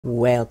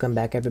Welcome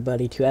back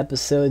everybody to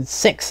episode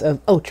 6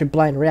 of Ultra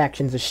Blind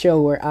Reactions, a show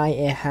where I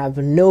have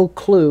no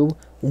clue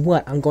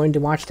what I'm going to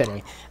watch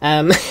today.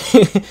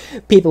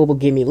 People will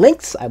give me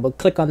links, I will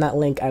click on that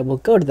link, I will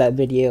go to that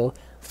video,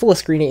 full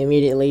screen it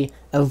immediately,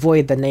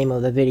 avoid the name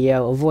of the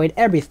video, avoid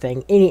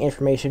everything, any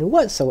information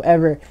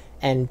whatsoever,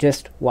 and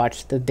just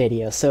watch the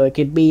video. So it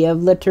could be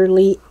of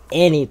literally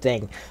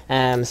anything.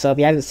 So if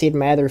you haven't seen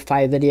my other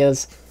 5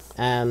 videos,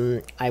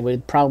 I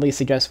would probably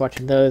suggest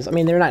watching those. I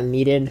mean, they're not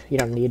needed, you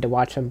don't need to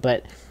watch them,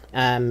 but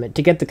to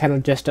get the kind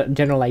of just a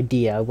general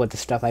idea of what the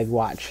stuff I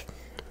watch.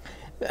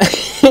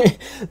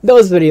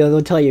 Those videos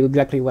will tell you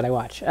exactly what I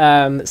watch.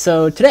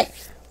 So today,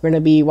 we're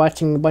going to be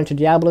watching a bunch of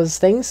Diablo's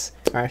things,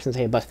 or I shouldn't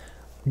say a bunch,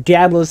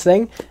 Diablo's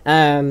thing,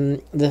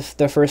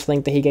 the first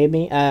link that he gave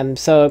me.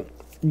 So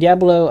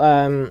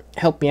Diablo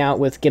helped me out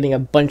with getting a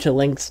bunch of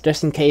links,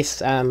 just in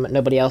case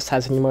nobody else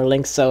has any more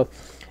links, so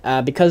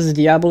because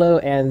Diablo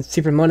and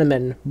Super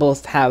Monoman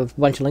both have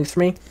a bunch of links for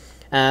me,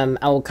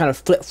 I will kind of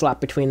flip-flop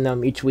between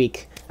them each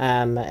week,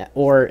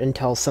 or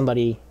until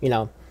somebody, you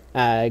know,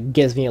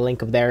 gives me a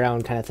link of their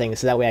own kind of thing,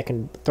 so that way I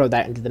can throw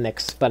that into the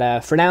mix.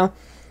 But for now,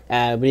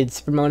 we did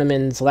Super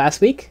Monoman's last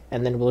week,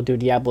 and then we'll do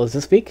Diablo's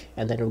this week,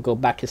 and then we'll go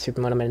back to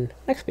Super Monoman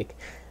next week.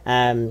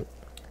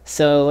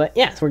 So we're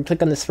going to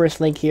click on this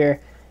first link here,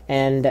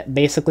 and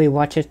basically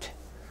watch it.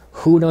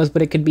 Who knows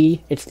what it could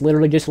be? It's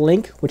literally just a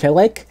link, which I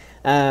like.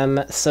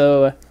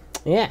 So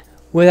yeah,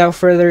 without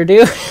further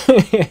ado,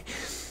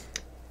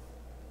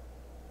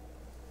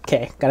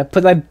 okay, gotta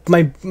put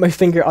my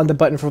finger on the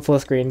button for full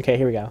screen. Okay,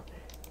 here we go.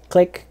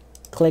 Click,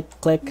 click,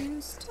 click.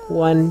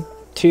 1,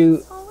 2,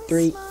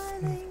 3.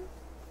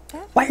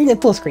 Why are you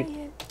in full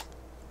screen?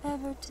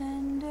 I'm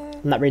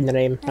not reading the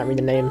name. Not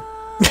reading the name.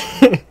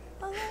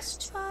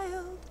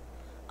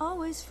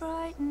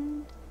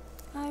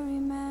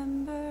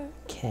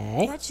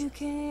 Okay.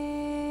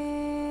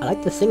 I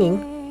like the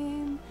singing.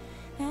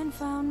 And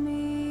found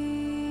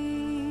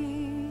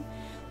me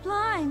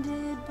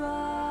blinded by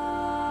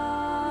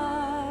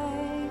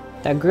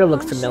that girl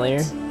looks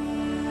familiar.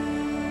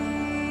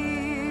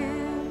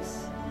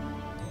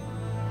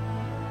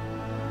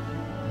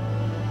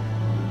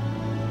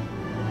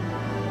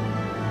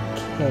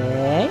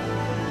 Okay.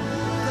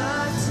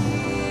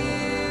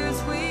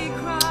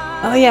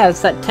 Oh yeah,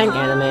 it's that tank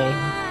anime.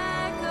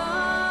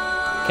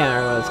 Can't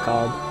remember what it's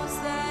called.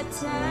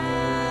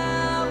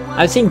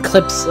 I've seen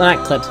clips,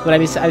 not clips, but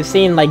I've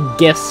seen like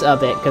GIFs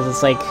of it, because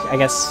it's like, I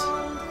guess,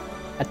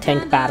 a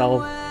tank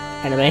battle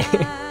anime.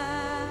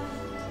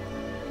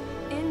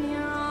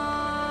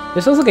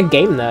 This looks like a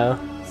game though.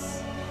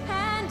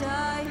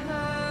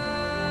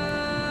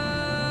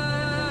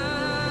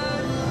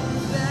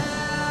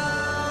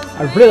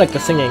 I really like the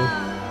singing.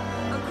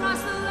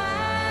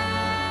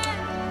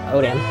 Oh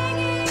damn.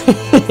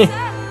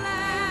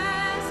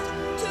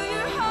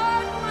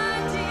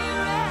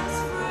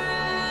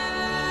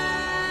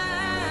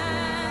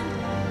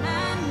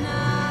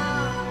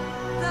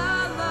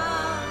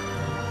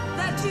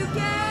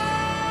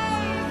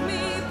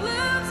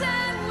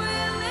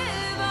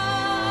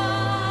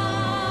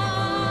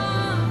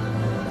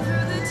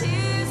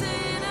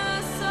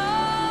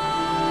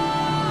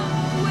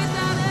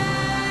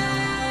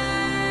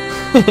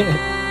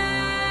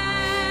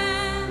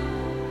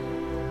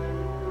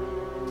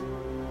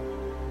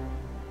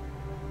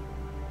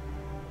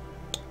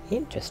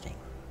 Interesting.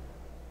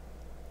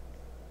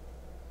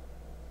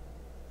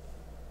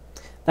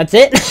 That's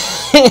it?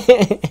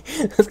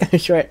 That's kind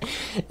of short.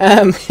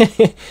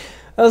 That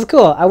was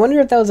cool. I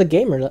wonder if that was a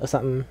game or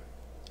something.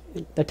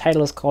 The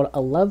title is called A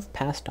Love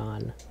Passed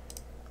On.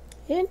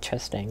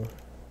 Interesting.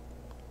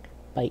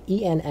 By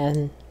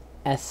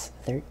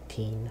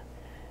ENNS13.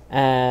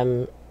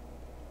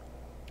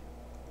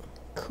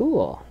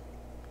 Cool.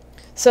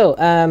 So,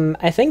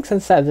 I think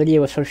since that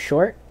video was so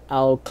short,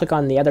 I'll click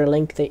on the other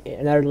link, the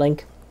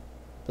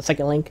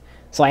second link.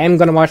 So I am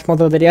gonna watch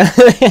multiple videos.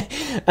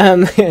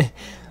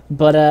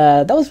 But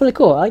that was really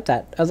cool. I like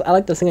that. I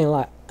like the singing a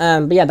lot.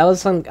 But yeah, that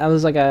was fun. I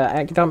was like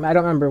I don't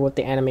remember what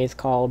the anime is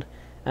called.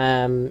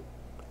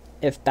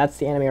 If that's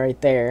the anime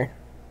right there,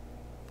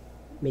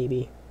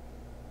 maybe.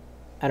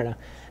 I don't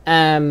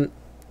know.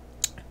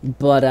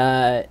 But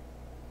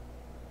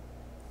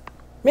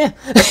yeah,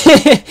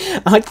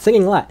 I like the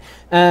singing a lot.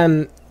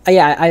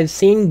 Yeah, I've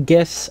seen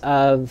GIFs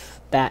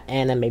of that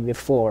anime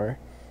before.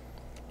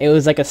 It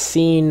was like a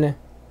scene,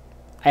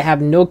 I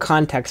have no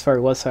context for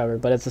it whatsoever,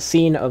 but it's a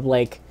scene of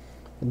like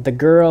the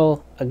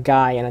girl, a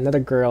guy, and another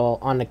girl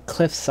on a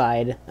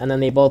cliffside, and then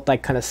they both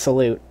like kind of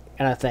salute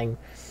kind of thing.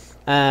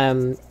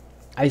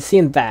 I've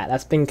seen that.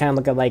 That's been kind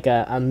of like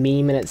a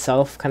meme in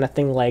itself kind of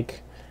thing,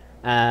 like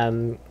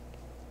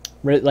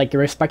like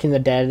respecting the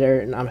dead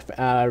or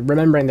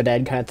remembering the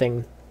dead kind of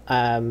thing,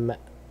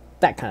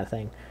 that kind of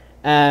thing.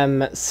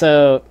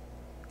 So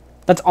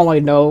that's all I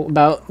know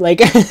about, like,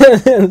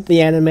 the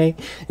anime,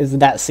 is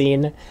that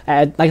scene.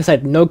 Like I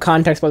said, no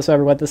context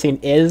whatsoever what the scene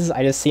is.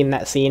 I just seen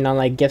that scene on,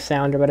 like, GIF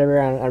Sound or whatever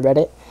on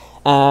Reddit.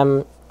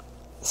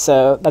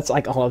 So that's,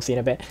 like, all I've seen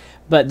of it.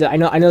 But I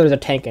know there's a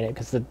tank in it,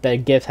 because the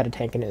GIF had a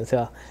tank in it as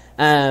well.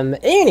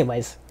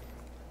 Anyways,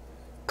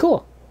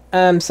 cool.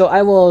 So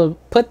I will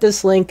put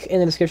this link in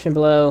the description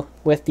below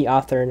with the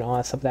author and all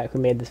that stuff that who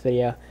made this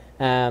video.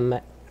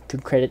 To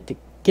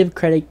give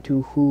credit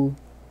to who.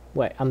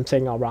 What, I'm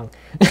saying all wrong.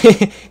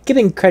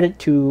 Giving credit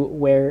to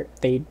where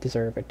they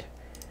deserve it.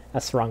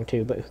 That's wrong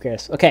too, but who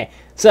cares? Okay,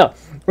 so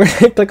we're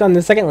gonna click on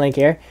the second link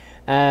here.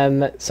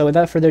 So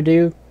without further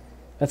ado,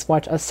 let's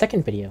watch a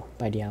second video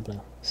by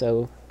Diablo.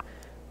 So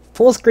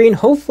full screen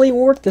hopefully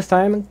will work this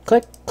time.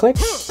 Click, click,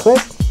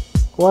 click.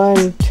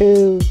 1,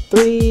 2,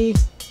 3.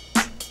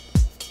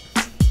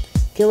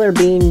 Killer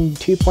Bean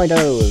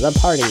 2.0, the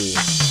party.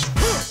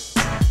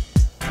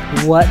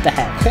 What the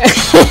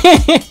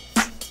heck?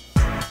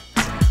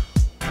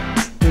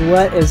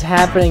 What is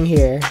happening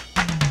here?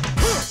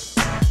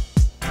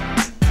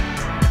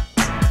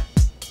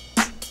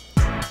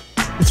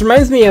 This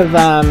reminds me of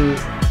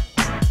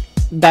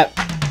that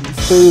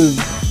food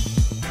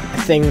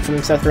thing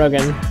from Seth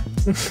Rogen.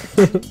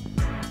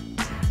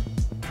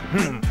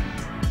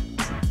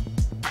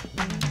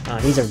 Oh,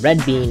 he's a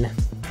red bean.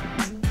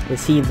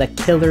 Is he the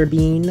killer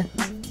bean?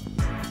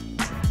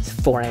 It's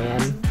 4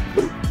 AM.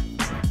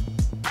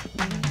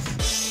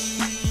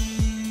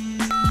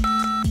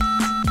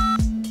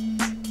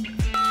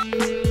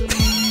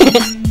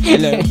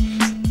 Hello?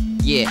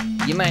 Yeah,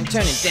 you mind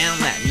turning down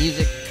that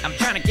music? I'm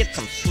trying to get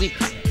some sleep.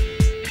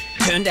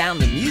 Turn down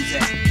the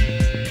music?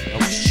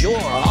 Oh sure,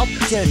 I'll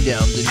turn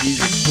down the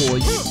music for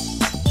you.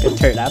 Good,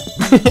 turn it up.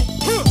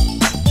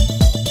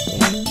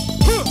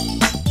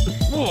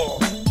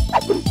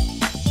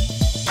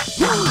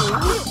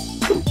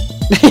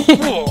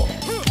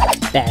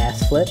 Badass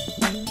flip.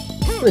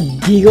 The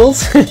deagles.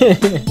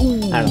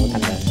 I don't know what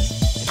kind of that is.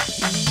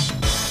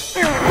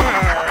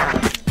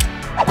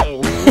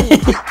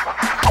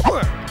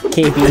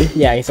 KB,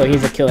 yeah, so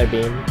he's a killer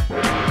bean.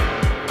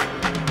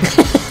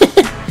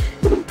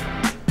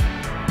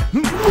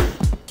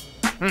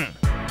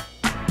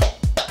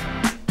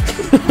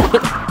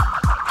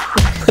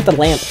 Put the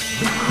lamp.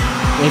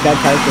 Make that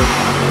character.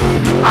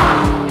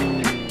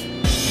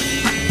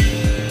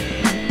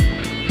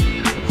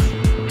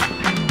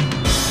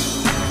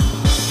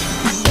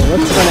 So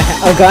what's gonna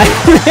happen? Oh god!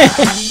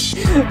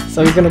 So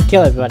he's gonna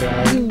kill everybody.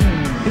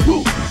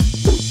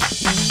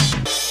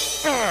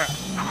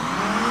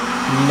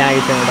 Now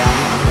you turn it down.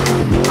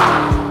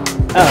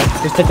 Oh,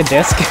 just took a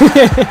disc.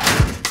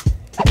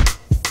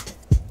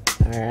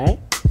 Alright.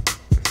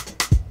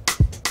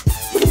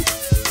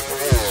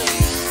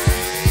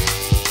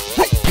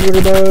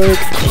 Motorbike!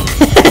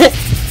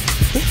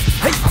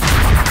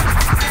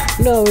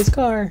 No, his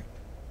car.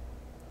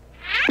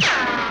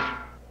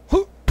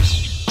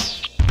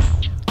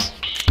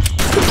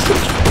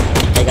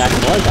 They got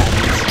more guns.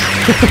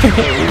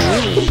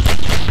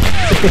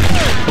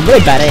 A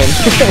really bad aim.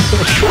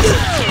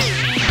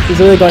 He's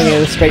really going in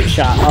a straight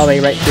shot all the way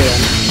right through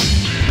him.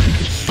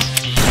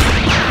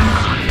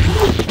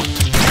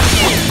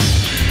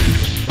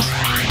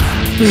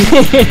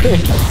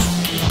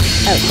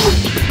 Oh.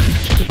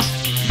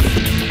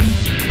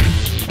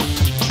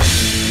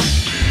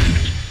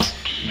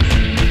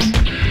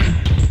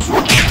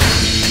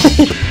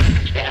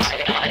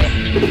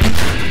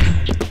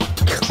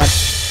 God.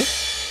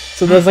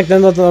 So there's like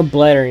no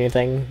blood or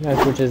anything,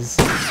 which is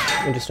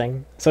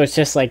interesting. So it's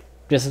just like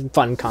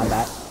fun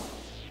combat.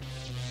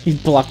 He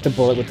blocked the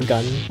bullet with the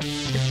gun.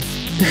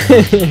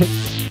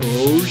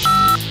 Oh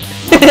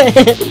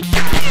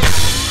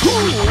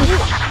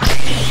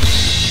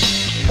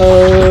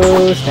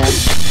oh snap.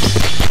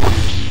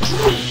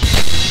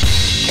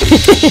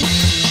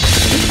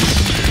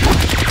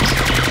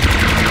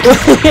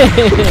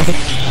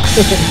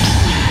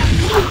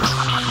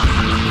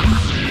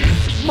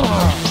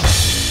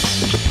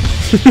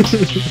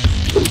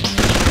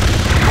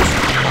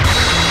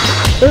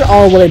 They're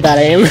all really bad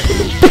aim.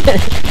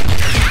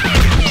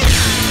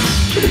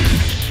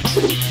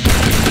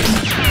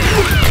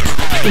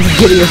 Just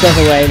getting yourself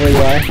away where you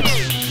are.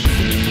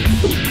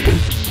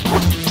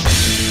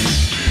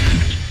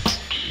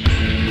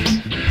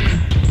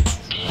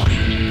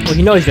 Well,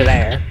 he knows you're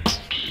there.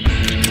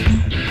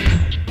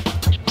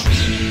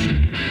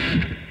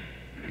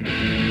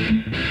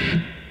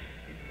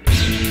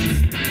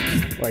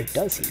 Or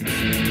does he?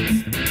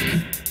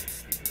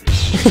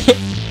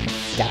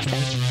 Gas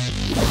tank.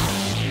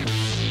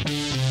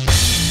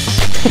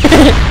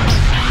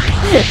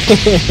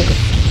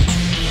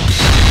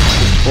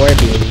 Four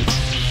beans.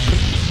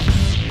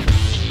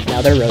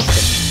 Now they're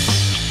roasted.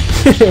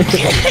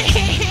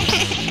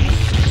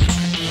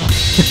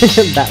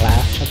 That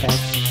laugh, okay.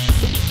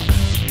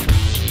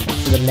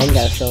 So the main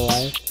guy's still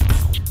alive.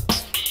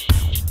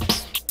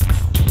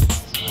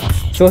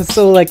 So what's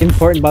so like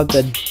important about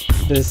the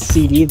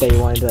CD that you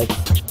wanted to like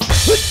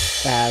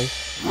have?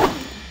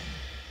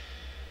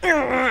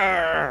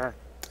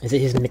 Is it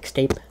his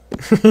mixtape?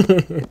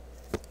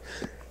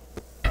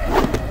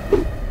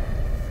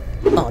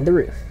 On the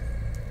roof.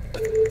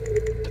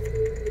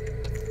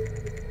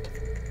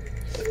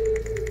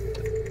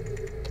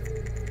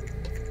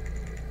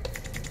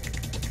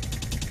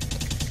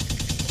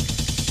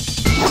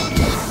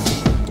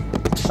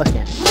 Oh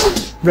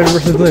Red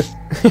versus blue.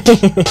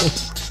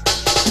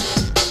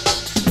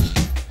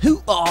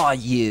 Who are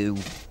you?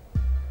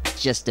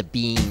 Just a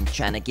bean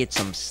trying to get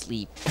some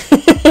sleep.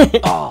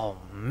 Oh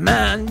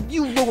man,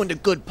 you ruined a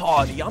good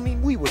party. I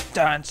mean, we were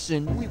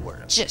dancing, we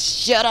were... Just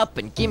shut up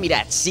and give me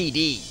that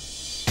CD.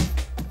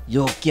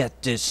 You'll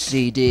get this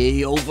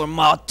CD over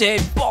my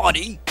dead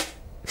body.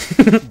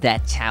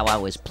 That's how I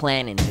was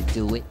planning to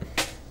do it.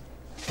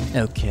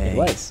 Okay. It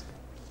was.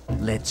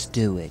 Let's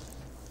do it.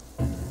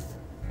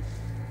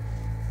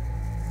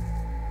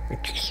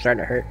 It's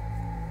starting to hurt.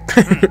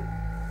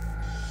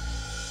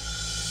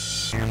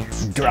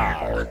 Draw.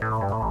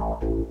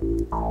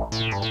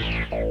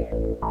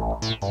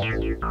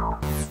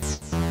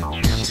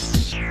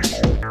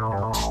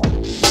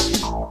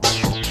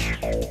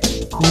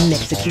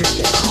 Next to your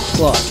stick.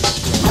 Whoa.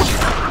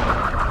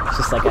 It's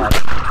just like a...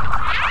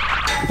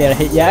 You gotta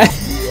hit... Yeah.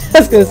 I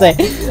was gonna say,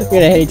 we're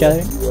gonna hit each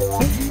other.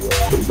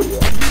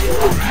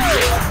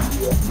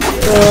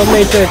 Oh,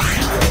 Matrix.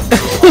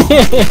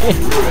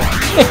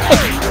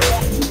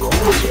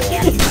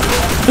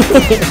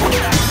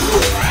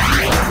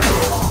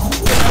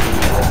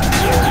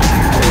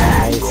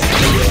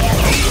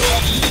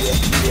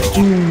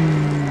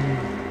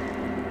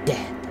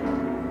 Dead.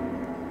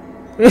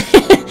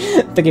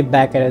 Thinking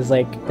back at his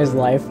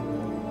life.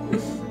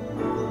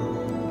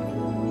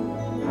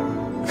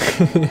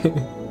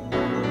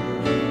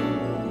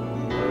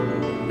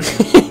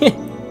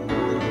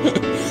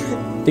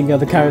 Thinking of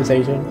the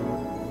conversation.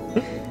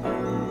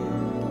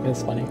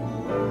 It's funny.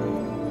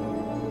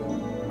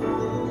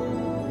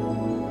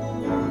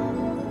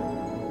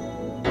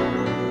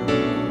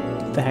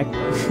 What the heck?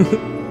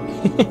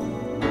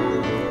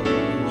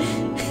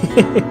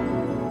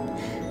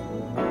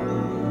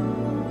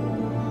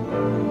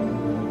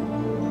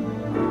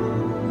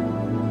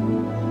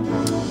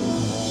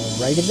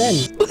 Alrighty then.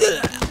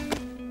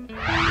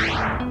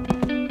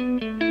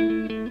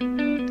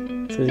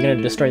 So he's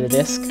gonna destroy the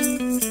disc.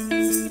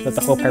 But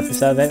the whole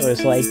purpose of it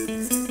was like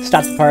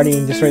stop the party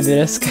and destroy the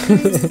disc.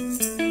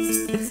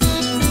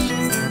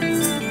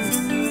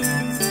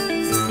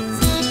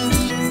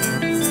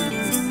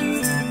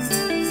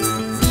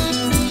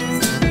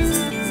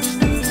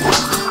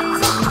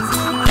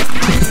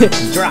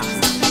 Drop.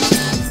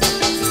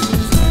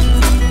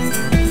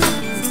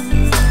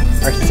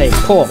 Or I should say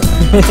pull.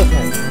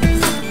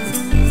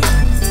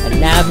 And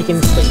now he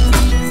can sleep.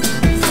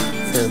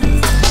 For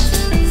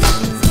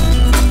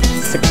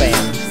 6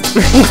 AM.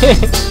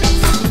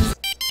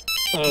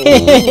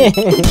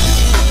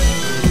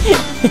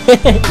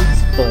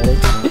 Exploded.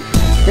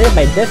 Created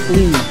by Def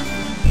Lee.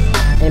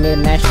 Animated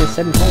Master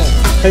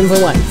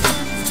 7.1.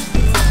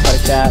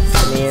 Photoshop,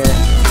 Premiere,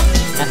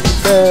 After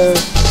Pro,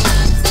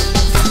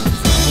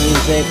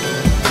 Music,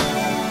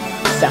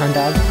 Sound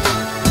Dog,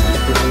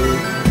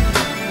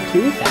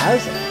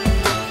 2000.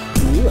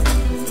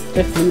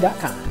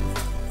 DefLee.com.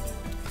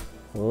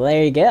 Well,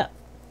 there you go.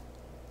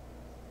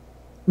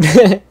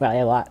 Well,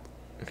 yeah, a lot.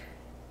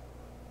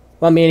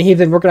 Well, I mean, he's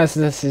been working on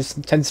this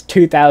since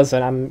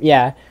 2000.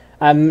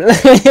 I'm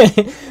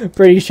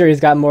pretty sure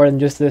he's got more than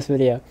just this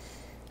video.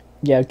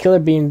 Yeah, Killer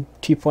Bean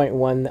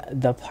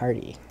 2.1 The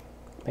Party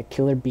by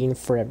Killer Bean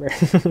Forever.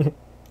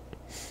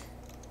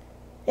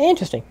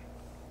 Interesting.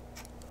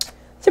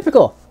 Super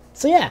cool.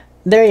 So yeah,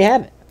 there you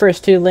have it.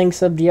 First 2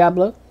 links of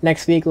Diablo.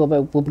 Next week we'll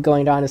be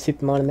going down to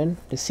Super Monoman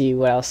to see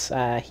what else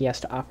he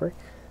has to offer.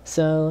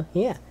 So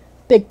yeah.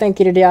 Big thank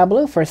you to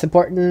Diablo for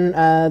supporting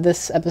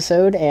this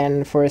episode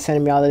and for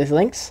sending me all these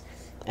links.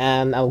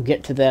 I'll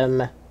get to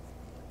them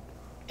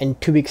in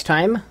 2 weeks'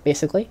 time,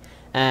 basically.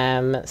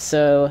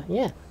 So,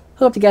 yeah.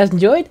 Hope you guys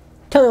enjoyed.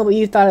 Tell me what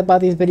you thought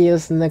about these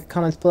videos in the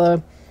comments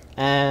below.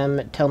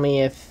 Tell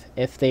me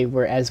if they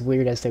were as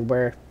weird as they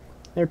were.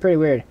 They're pretty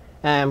weird.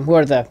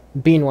 Or the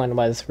bean one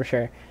was, for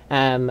sure.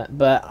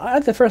 But I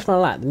liked the first one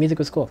a lot. The music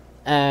was cool.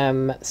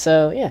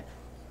 So, yeah.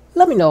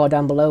 Let me know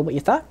down below what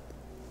you thought.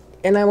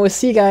 And I will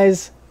see you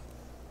guys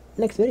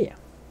next video.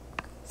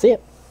 See ya.